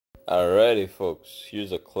Alrighty, folks.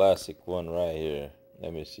 Here's a classic one right here.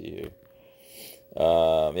 Let me see here.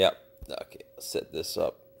 Yeah. Okay, set this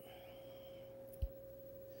up.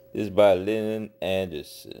 This is by Lennon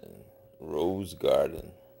Anderson, Rose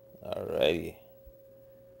Garden. Alrighty.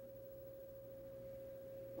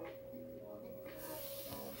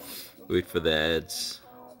 Wait for the ads.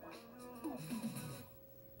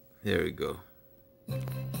 There we go.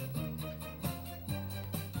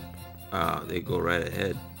 They go right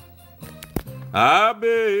ahead. I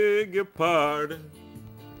beg your pardon.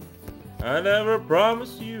 I never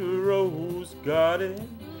promised you a rose garden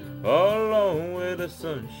along with the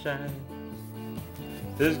sunshine.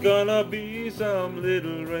 There's gonna be some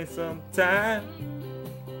little rain sometime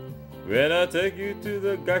when I take you to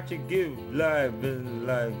the gotcha give life and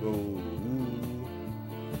life go.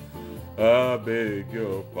 I beg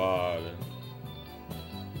your pardon.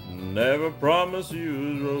 Never promised you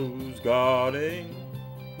a rose garden.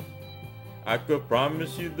 I could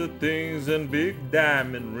promise you the things and big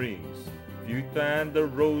diamond rings. If you find the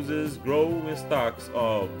roses grow in stalks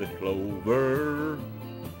of the clover,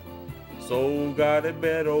 so got it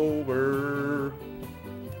bet over.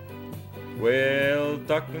 Well,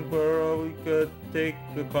 talking pearl, we could take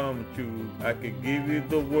a palm true. I could give you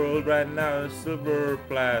the world right now, a silver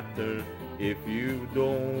platter. If you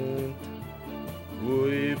don't,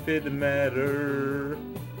 would it matter?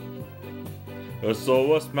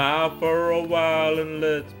 So I smile for a while and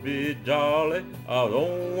let's be jolly. I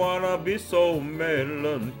don't wanna be so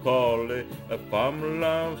melancholy. If I'm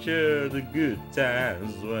alone, share the good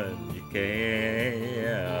times when you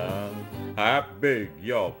can. I beg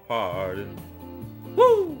your pardon.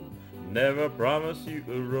 Woo! Never promised you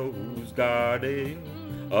a rose garden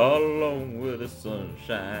along with the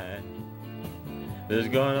sunshine. There's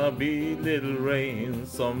gonna be little rain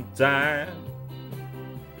sometime.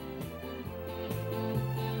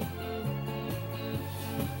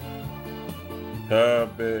 I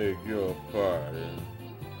beg your pardon.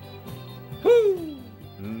 Woo!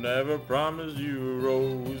 Never promised you a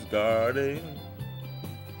rose garden.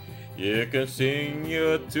 You can sing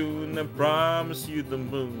your tune and promise you the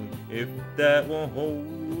moon. If that won't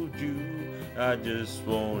hold you, I just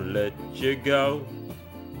won't let you go.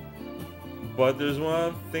 But there's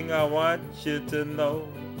one thing I want you to know.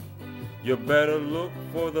 You better look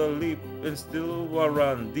for the leap and still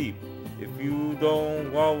run deep. If you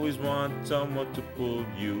don't always want someone to pull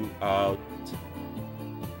you out.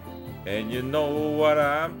 And you know what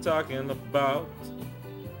I'm talking about.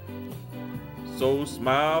 So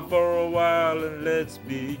smile for a while and let's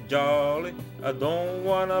be jolly. I don't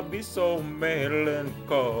wanna be so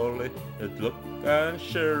melancholy. Let's look and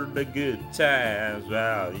share the good times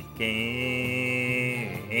while you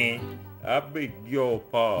can. I beg your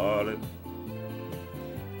pardon.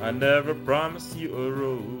 I never promised you a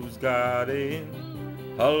rose garden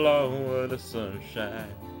along with the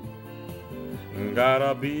sunshine.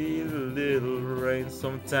 Gotta be a little rain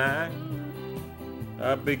sometime.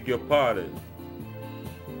 I beg your pardon.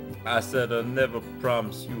 I said I never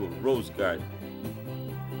promised you a rose garden.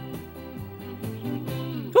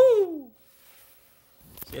 Woo!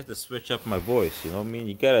 So you have to switch up my voice, you know what I mean?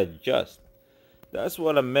 You gotta adjust. That's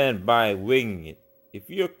what I meant by winging it. If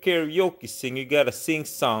you're a karaoke singer, you gotta sing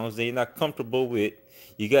songs that you're not comfortable with.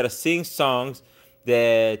 You gotta sing songs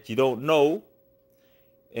that you don't know.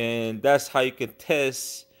 And that's how you can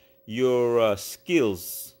test your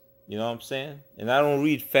skills. You know what I'm saying? And I don't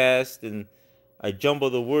read fast and I jumble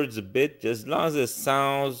the words a bit, just as long as it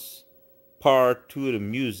sounds part to the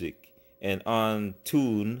music and on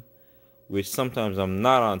tune, which sometimes I'm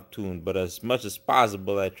not on tune, but as much as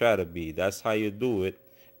possible I try to be. That's how you do it,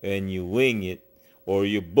 and you wing it or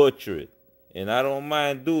you butcher it. And I don't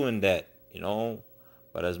mind doing that, you know,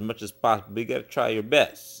 but as much as possible, you gotta try your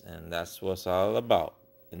best, and that's what it's all about.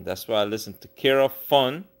 And that's why I listen to Kara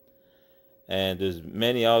Fun, and there's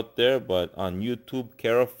many out there, but on YouTube,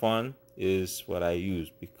 Kara Fun is what I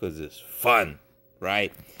use because it's fun,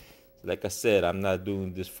 right? Like I said, I'm not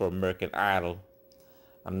doing this for American Idol.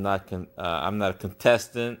 I'm not a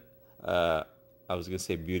contestant. I was gonna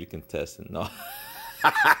say beauty contestant. No,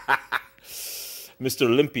 Mr.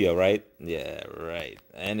 Olympia, right? Yeah, right.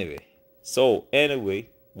 Anyway,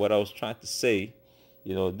 what I was trying to say,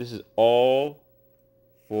 you know, this is all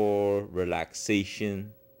for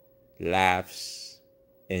relaxation, laughs,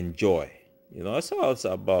 and joy. You know, that's all it's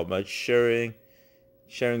about. But sharing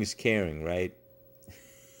is caring, right?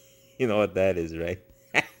 You know what that is, right?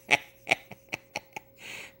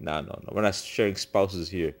 No. We're not sharing spouses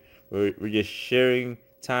here. We're just sharing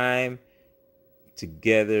time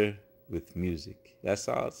together with music. That's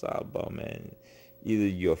all it's all about, man. Either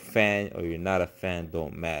you're a fan or you're not a fan,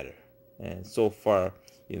 don't matter. And so far,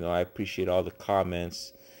 I appreciate all the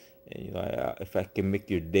comments. And, if I can make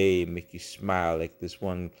your day, make you smile, like this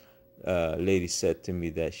one lady said to me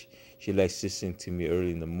that she likes listening to me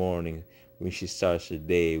early in the morning when she starts her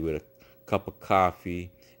day with a cup of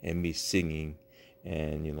coffee and me singing.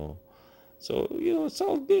 And, so, it's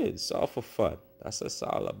all good. It's all for fun. That's what it's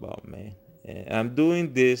all about, man. And I'm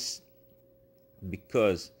doing this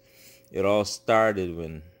because it all started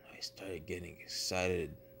when I started getting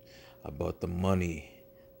excited about the money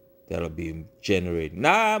that'll be generated.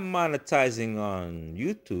 Now I'm monetizing on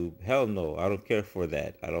YouTube. Hell no, I don't care for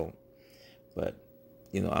that. I don't. But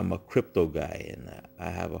I'm a crypto guy, and I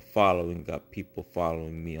have a following. Got people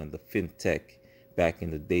following me on the fintech. Back in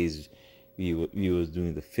the days, we was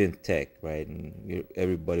doing the fintech, right, and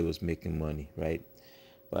everybody was making money, right.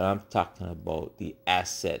 But I'm talking about the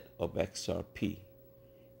asset of XRP.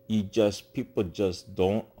 People just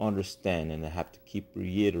don't understand, and I have to keep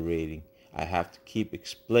reiterating. I have to keep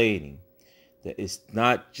explaining that it's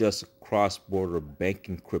not just a cross-border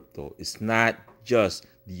banking crypto. It's not just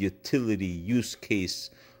the utility use case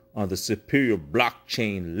on the superior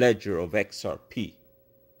blockchain ledger of XRP.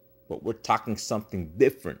 But we're talking something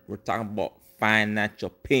different. We're talking about financial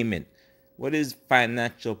payment. What is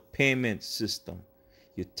financial payment system?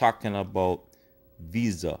 You're talking about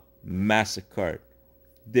Visa, MasterCard,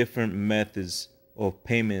 different methods of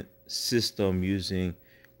payment system using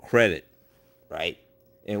credit, right?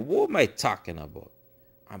 And what am I talking about?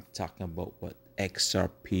 I'm talking about what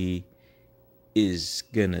XRP is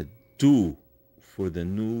gonna do for the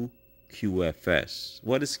new QFS.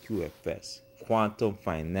 What is QFS? Quantum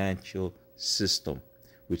Financial System,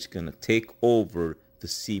 which is gonna take over the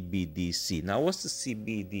CBDC. Now, what's the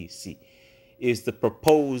CBDC? Is the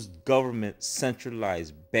proposed government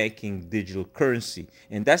centralized banking digital currency,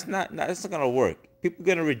 and that's not gonna work. People are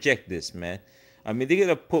gonna reject this, man. I mean, they're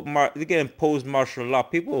gonna impose martial law.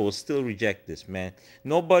 People will still reject this, man.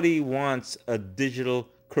 Nobody wants a digital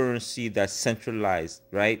currency that's centralized,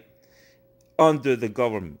 right, under the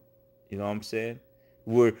government. You know what I'm saying?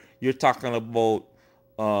 Where you're talking about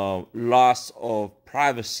loss of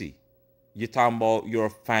privacy. You're talking about your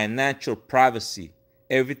financial privacy.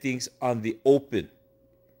 Everything's on the open.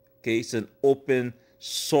 Okay, it's an open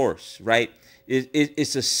source, right?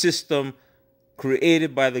 It's a system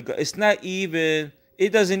created by the government. It's not even. It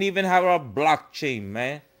doesn't even have a blockchain,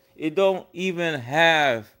 man. It don't even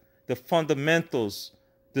have the fundamentals,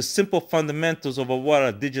 the simple fundamentals of what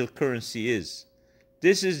a digital currency is.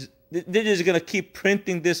 They're just gonna keep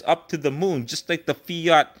printing this up to the moon, just like the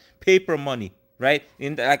fiat paper money, right?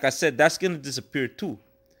 And like I said, that's gonna disappear too.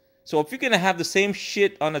 So if you're gonna have the same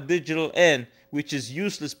shit on a digital end, which is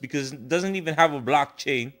useless because it doesn't even have a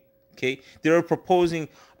blockchain, okay? They're proposing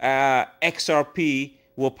XRP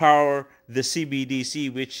will power the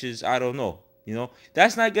CBDC, which is, I don't know,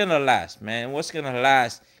 that's not gonna last, man. What's gonna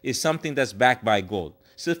last is something that's backed by gold.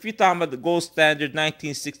 So if you're talking about the gold standard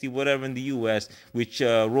 1960 whatever in the U.S., which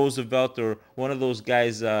Roosevelt or one of those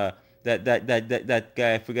guys, that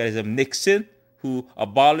guy, I forgot his name, Nixon, who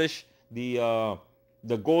abolished the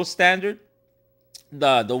gold standard,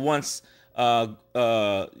 the once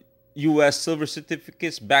U.S. silver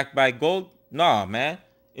certificates backed by gold. Nah, man.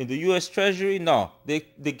 In the U.S. Treasury, no, they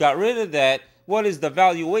got rid of that. What is the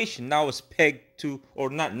valuation now? Is pegged to,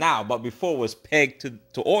 or not now, but before was pegged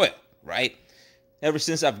to oil, right? Ever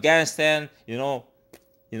since Afghanistan,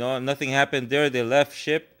 nothing happened there. They left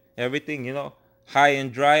ship, everything, high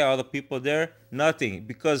and dry. All the people there, nothing,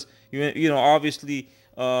 because obviously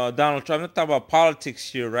Donald Trump. I'm not talking about politics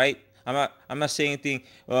here, right? I'm not saying anything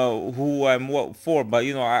who I'm what for, but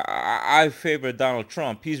I favor Donald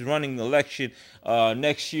Trump. He's running the election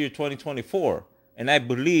next year, 2024, and I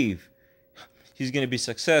believe he's going to be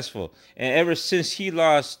successful. And ever since he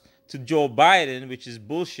lost to Joe Biden, which is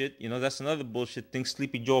bullshit, that's another bullshit thing,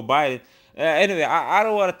 sleepy Joe Biden. Anyway, I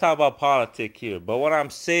don't want to talk about politics here, but what I'm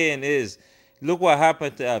saying is, look what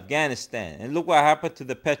happened to Afghanistan, and look what happened to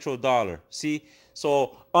the petrodollar. See?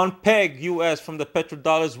 So unpeg U.S. from the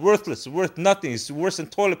petrodollar is worthless, worth nothing. It's worse than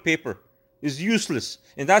toilet paper. It's useless,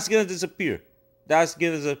 and that's gonna disappear. That's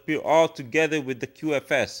gonna disappear altogether with the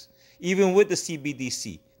QFS, even with the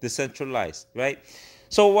CBDC, decentralized, right?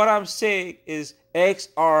 So what I'm saying is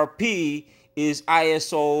XRP is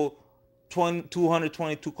ISO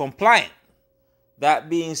 222 compliant. That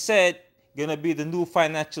being said, gonna be the new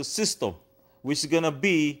financial system, which is gonna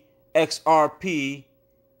be XRP.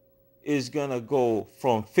 Is gonna go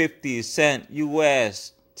from 50 cent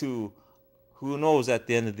US to who knows at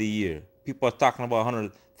the end of the year. People are talking about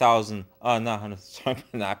 100,000. Not 100. Sorry,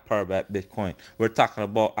 not per Bitcoin. We're talking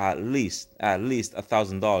about at least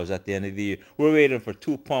 $1,000 at the end of the year. We're waiting for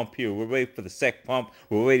two pump here. We're waiting for the sec pump.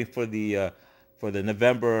 We're waiting for the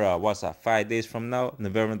November. What's that? 5 days from now,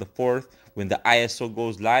 November the 4th, when the ISO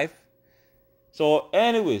goes live. So,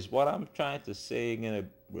 anyways, what I'm trying to say, I'm gonna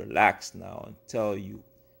relax now and tell you,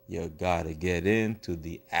 you gotta get into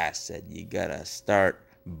the asset. You gotta start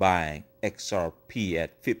buying XRP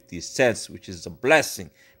at 50 cents, which is a blessing,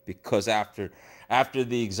 because after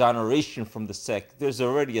the exoneration from the SEC, there's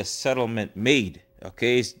already a settlement made.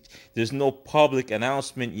 Okay, there's no public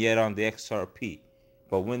announcement yet on the XRP,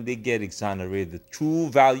 but when they get exonerated, the true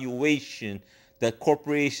valuation that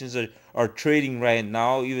corporations are trading right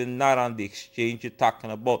now, even not on the exchange, you're talking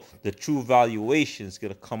about the true valuation is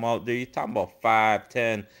going to come out there. You're talking about 5,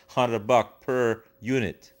 10, $100 per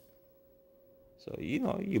unit. So,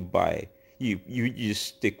 you buy, you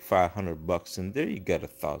stick $500 in there, you got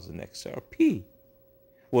 1,000 XRP.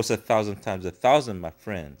 What's 1,000 times 1,000, my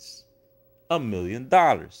friends? $1 million.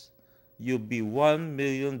 You'll be $1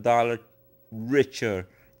 million richer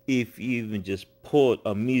if you even just put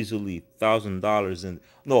a measly $1,000 in.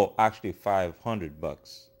 No, actually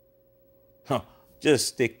 $500. Huh. Just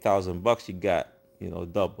stick $1,000, you got,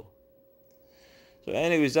 double. So,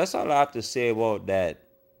 anyways, that's all I have to say about that.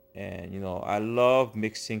 And I love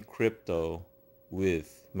mixing crypto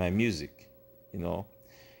with my music, and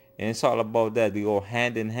it's all about that. They go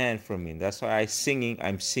hand in hand for me. That's why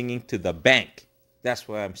I'm singing to the bank. That's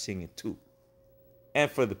why I'm singing too.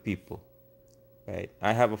 And for the people. Right?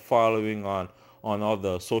 I have a following on all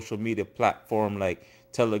the social media platform like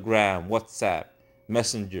Telegram, WhatsApp,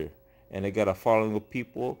 Messenger, and I got a following of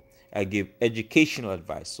people. I give educational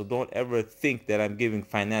advice. So don't ever think that I'm giving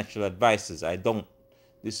financial advices. I don't.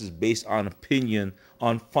 This is based on opinion,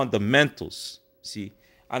 on fundamentals. See,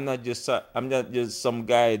 I'm not just some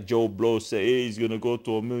guy Joe Blow say, hey, he's gonna go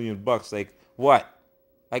to $1 million. Like what?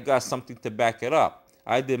 I got something to back it up.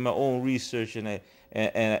 I did my own research and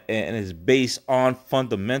it's based on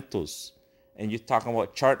fundamentals. And you're talking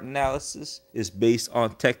about chart analysis, it's based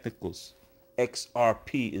on technicals.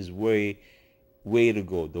 XRP is way to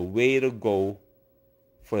go. The way to go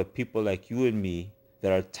for people like you and me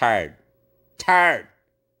that are tired.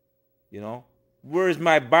 Where's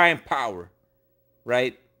my buying power?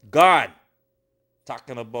 Right? God.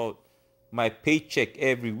 Talking about my paycheck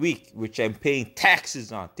every week, which I'm paying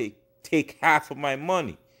taxes on. Take half of my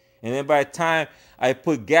money. And then by the time I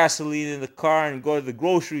put gasoline in the car and go to the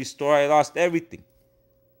grocery store, I lost everything.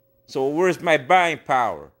 So where's my buying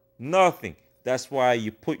power? Nothing. That's why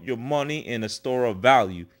you put your money in a store of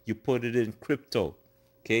value. You put it in crypto.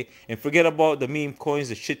 Okay? And forget about the meme coins,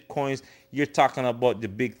 the shit coins. You're talking about the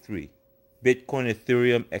big three. Bitcoin,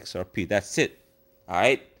 Ethereum, XRP. That's it. All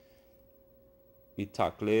right? We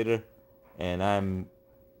talk later. And I'm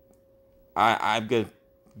going to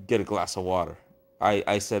get a glass of water.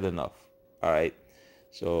 I said enough. All right?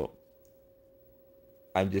 So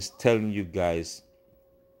I'm just telling you guys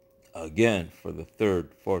again for the third,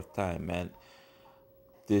 fourth time, man.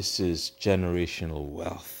 This is generational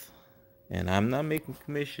wealth. And I'm not making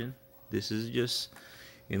commission. This is just,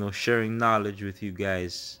 sharing knowledge with you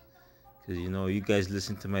guys. Because, you guys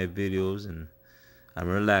listen to my videos and I'm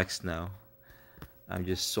relaxed now. I'm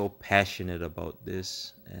just so passionate about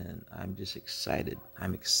this and I'm just excited.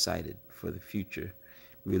 I'm excited for the future.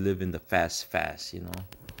 We live in the fast,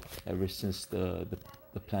 ever since the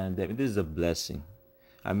pandemic. This is a blessing.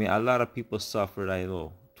 I mean, a lot of people suffered, I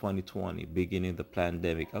know, 2020, beginning of the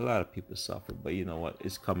pandemic. A lot of people suffered, but you know what?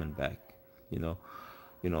 It's coming back.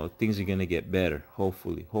 Things are going to get better,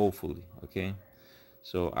 hopefully, okay?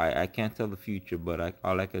 So I can't tell the future, but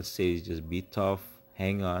all I can say is just be tough,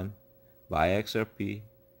 hang on, buy XRP,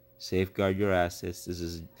 safeguard your assets. This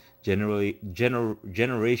is generational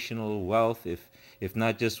wealth. If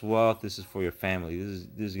not just wealth, this is for your family. This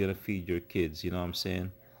is gonna feed your kids. You know what I'm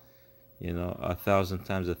saying? 1,000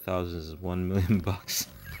 times 1,000 is $1 million.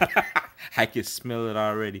 I can smell it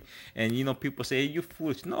already. And people say, hey, you're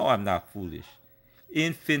foolish. No, I'm not foolish.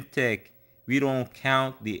 In fintech, we don't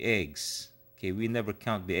count the eggs. Okay, we never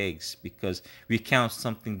count the eggs because we count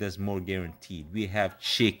something that's more guaranteed. We have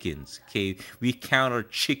chickens. Okay, we count our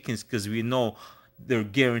chickens because we know they're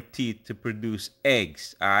guaranteed to produce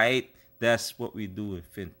eggs. All right, that's what we do in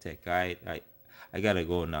fintech. All right, I gotta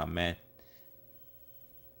go now, man.